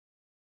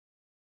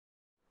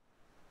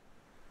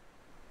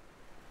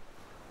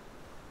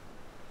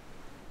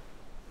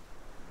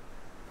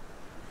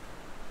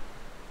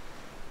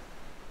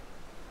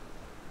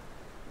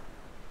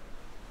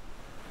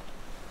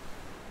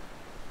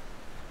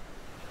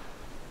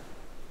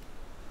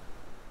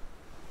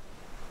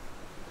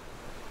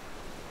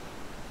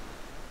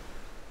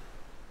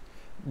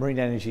Marine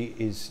energy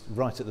is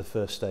right at the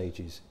first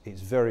stages.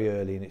 It's very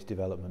early in its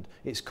development.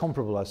 It's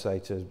comparable, I'd say,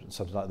 to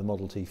something like the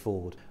Model T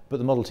Ford, but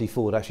the Model T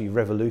Ford actually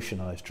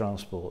revolutionised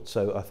transport,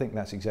 so I think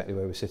that's exactly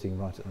where we're sitting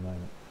right at the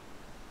moment.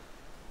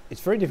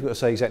 It's very difficult to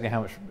say exactly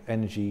how much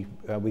energy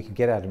we can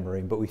get out of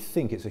marine, but we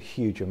think it's a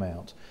huge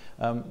amount.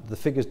 The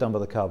figures done by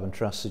the Carbon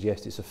Trust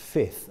suggest it's a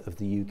fifth of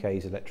the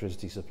UK's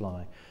electricity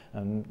supply,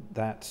 and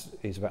that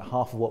is about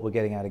half of what we're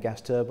getting out of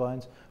gas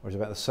turbines, or is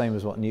about the same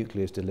as what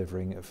nuclear is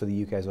delivering for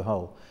the UK as a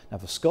whole. Now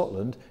for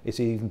Scotland, it's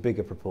an even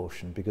bigger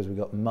proportion because we've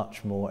got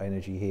much more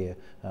energy here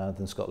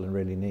than Scotland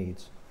really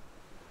needs.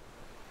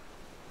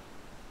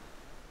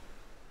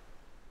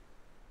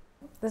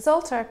 The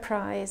Saltire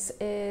Prize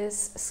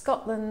is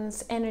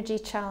Scotland's energy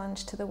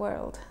challenge to the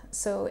world.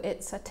 So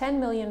it's a £10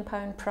 million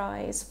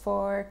prize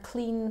for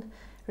clean,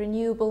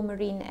 renewable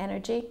marine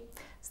energy.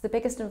 It's the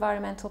biggest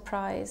environmental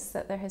prize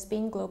that there has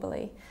been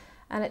globally,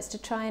 and it's to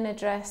try and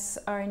address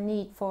our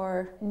need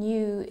for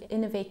new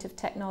innovative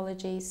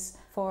technologies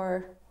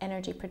for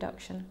energy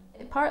production.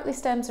 It partly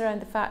stems around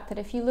the fact that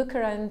if you look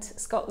around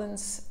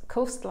Scotland's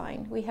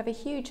coastline, we have a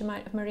huge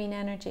amount of marine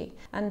energy.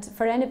 And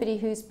for anybody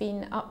who's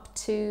been up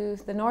to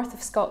the north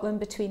of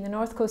Scotland, between the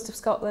north coast of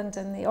Scotland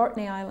and the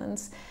Orkney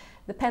Islands,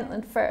 the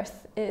Pentland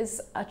Firth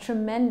is a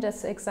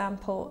tremendous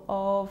example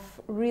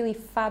of really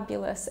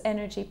fabulous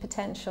energy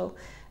potential.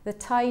 The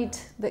tide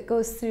that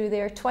goes through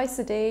there twice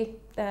a day,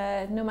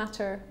 no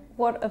matter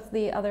what of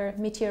the other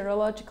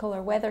meteorological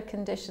or weather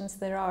conditions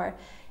there are,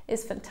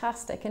 is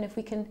fantastic, and if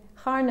we can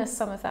harness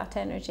some of that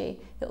energy,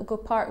 it'll go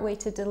part way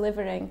to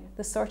delivering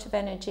the sort of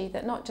energy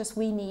that not just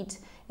we need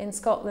in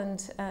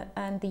Scotland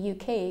and the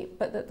UK,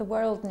 but that the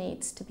world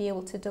needs to be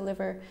able to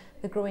deliver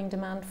the growing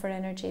demand for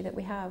energy that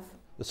we have.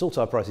 The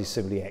Saltire Prize is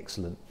simply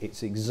excellent.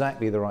 It's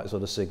exactly the right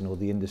sort of signal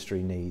the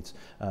industry needs.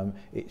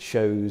 It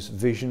shows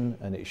vision,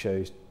 and it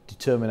shows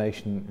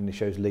determination, and it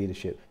shows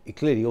leadership. It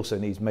clearly also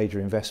needs major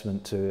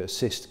investment to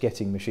assist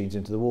getting machines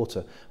into the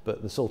water,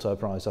 but the Saltire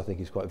Prize, I think,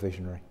 is quite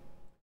visionary.